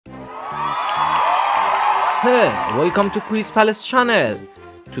Hey, welcome to Quiz Palace channel.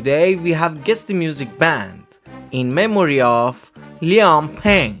 Today we have guest music band in memory of Liam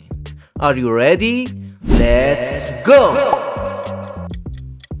Payne. Are you ready? Let's go!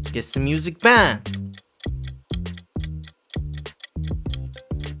 Guest music band.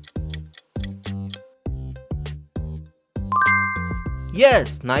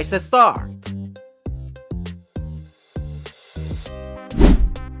 Yes, nice start.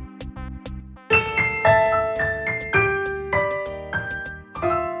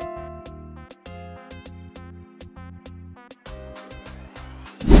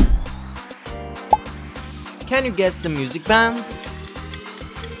 Can you guess the music band?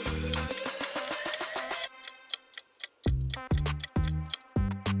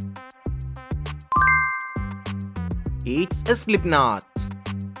 It's a Slipknot.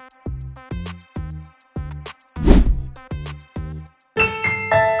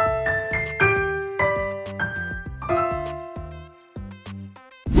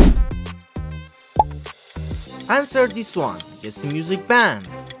 Answer this one. Guess the music band.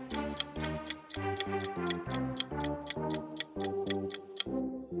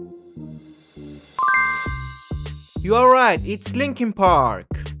 You are right, it's Linkin Park.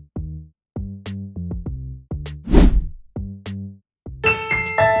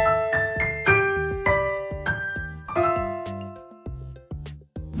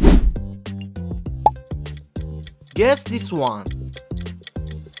 Guess this one.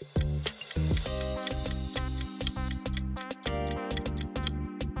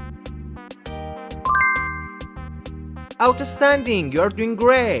 Outstanding, you're doing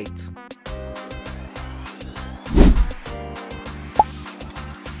great.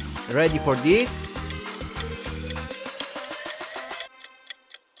 Ready for this?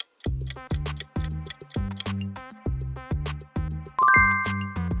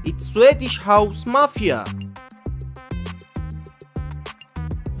 It's Swedish House Mafia.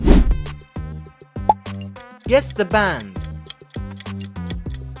 Guess the band.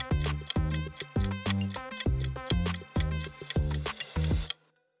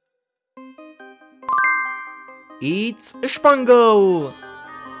 It's Spango.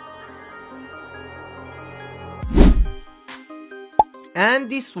 And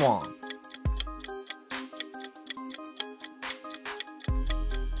this one.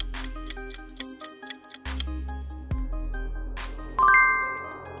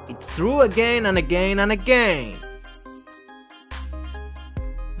 It's true again and again and again.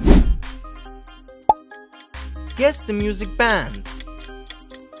 Guess the music band.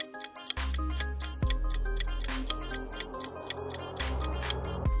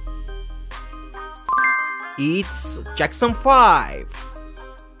 It's Jackson 5.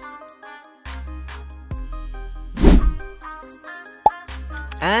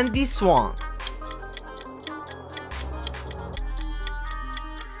 And this one.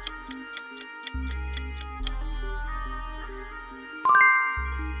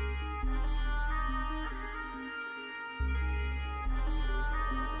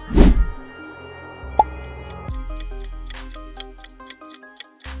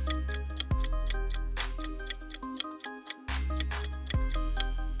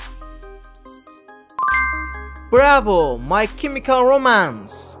 Bravo, My Chemical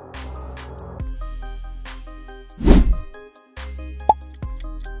Romance.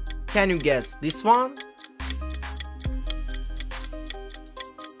 Can you guess this one?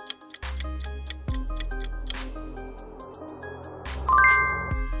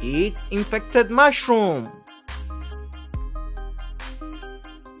 It's Infected Mushroom.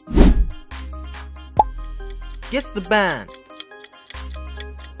 Guess the band.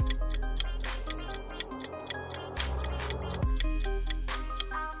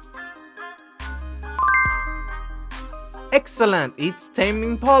 Excellent, it's Tame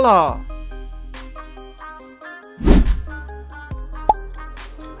Impala.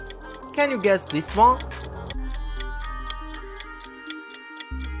 Can you guess this one?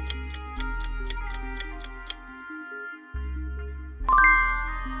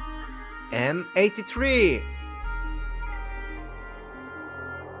 M83.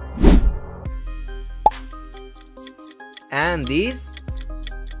 And this?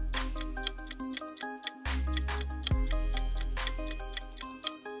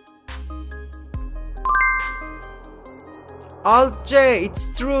 Alt J,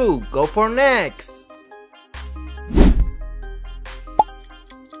 it's true. Go for next.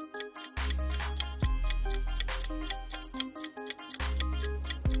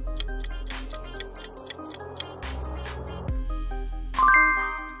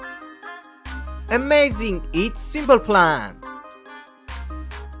 Amazing, it's Simple Plan.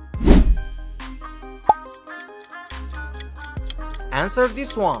 answer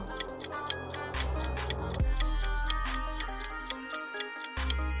this one.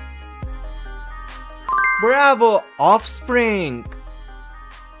 Bravo, Offspring!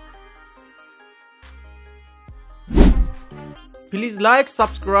 Please like,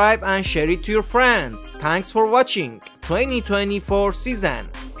 subscribe and share it to your friends. Thanks for watching 2024 season.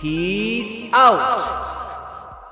 Peace out!